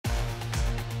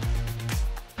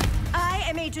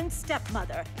am Agent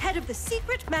Stepmother, head of the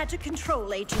Secret Magic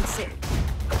Control Agency.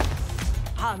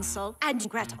 Hansel and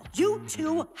Gretel, you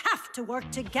two have to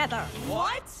work together.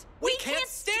 What? We can't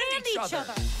stand each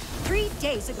other. 3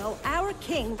 days ago, our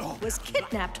king was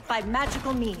kidnapped by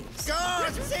magical means.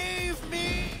 God, save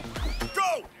me!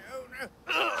 Go!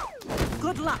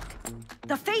 Good luck.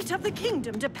 The fate of the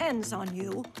kingdom depends on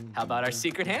you. How about our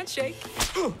secret handshake?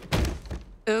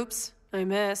 Oops, I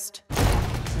missed.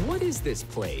 What is this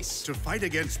place? To fight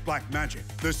against black magic,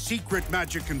 the Secret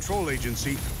Magic Control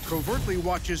Agency covertly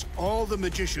watches all the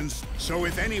magicians, so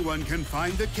if anyone can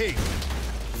find the king,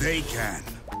 they can.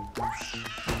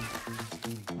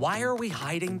 Why are we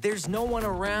hiding? There's no one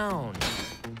around.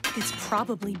 It's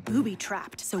probably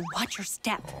booby-trapped, so watch your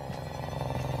step.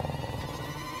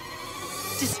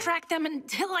 Distract them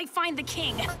until I find the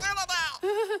king. Go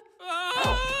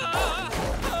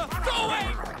away!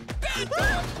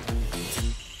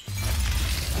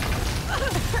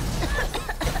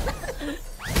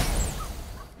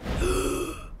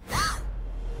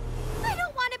 I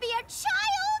don't want to be a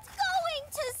child going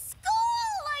to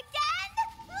school again!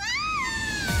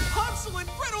 Hansel and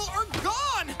Gretel are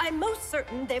gone! I'm most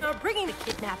certain they are bringing the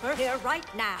kidnapper here right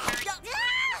now.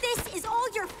 This is all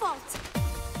your fault.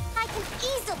 I can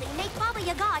easily make Baba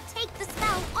Yaga take the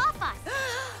spell off us.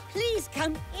 Please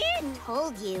come in.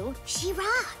 Told you, she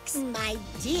rocks. My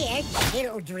dear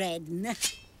children.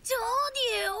 Told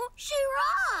you, she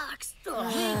rocks.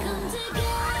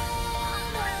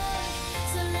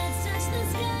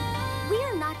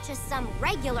 We're not just some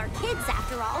regular kids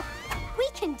after all. We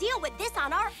can deal with this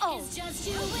on our own.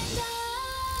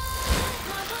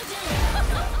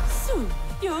 Soon,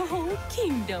 your whole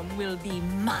kingdom will be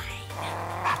mine.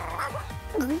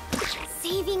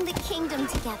 Saving the kingdom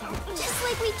together, just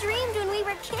like we dreamed when we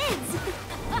were kids.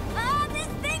 This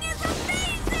thing is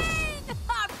amazing!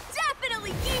 I'm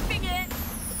definitely keeping it.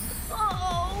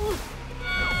 Oh.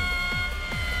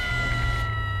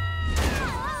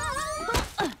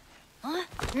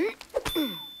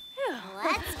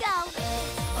 Let's go.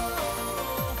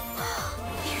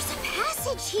 There's a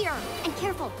passage here. And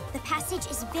careful, the passage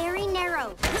is very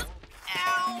narrow.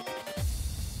 Ow!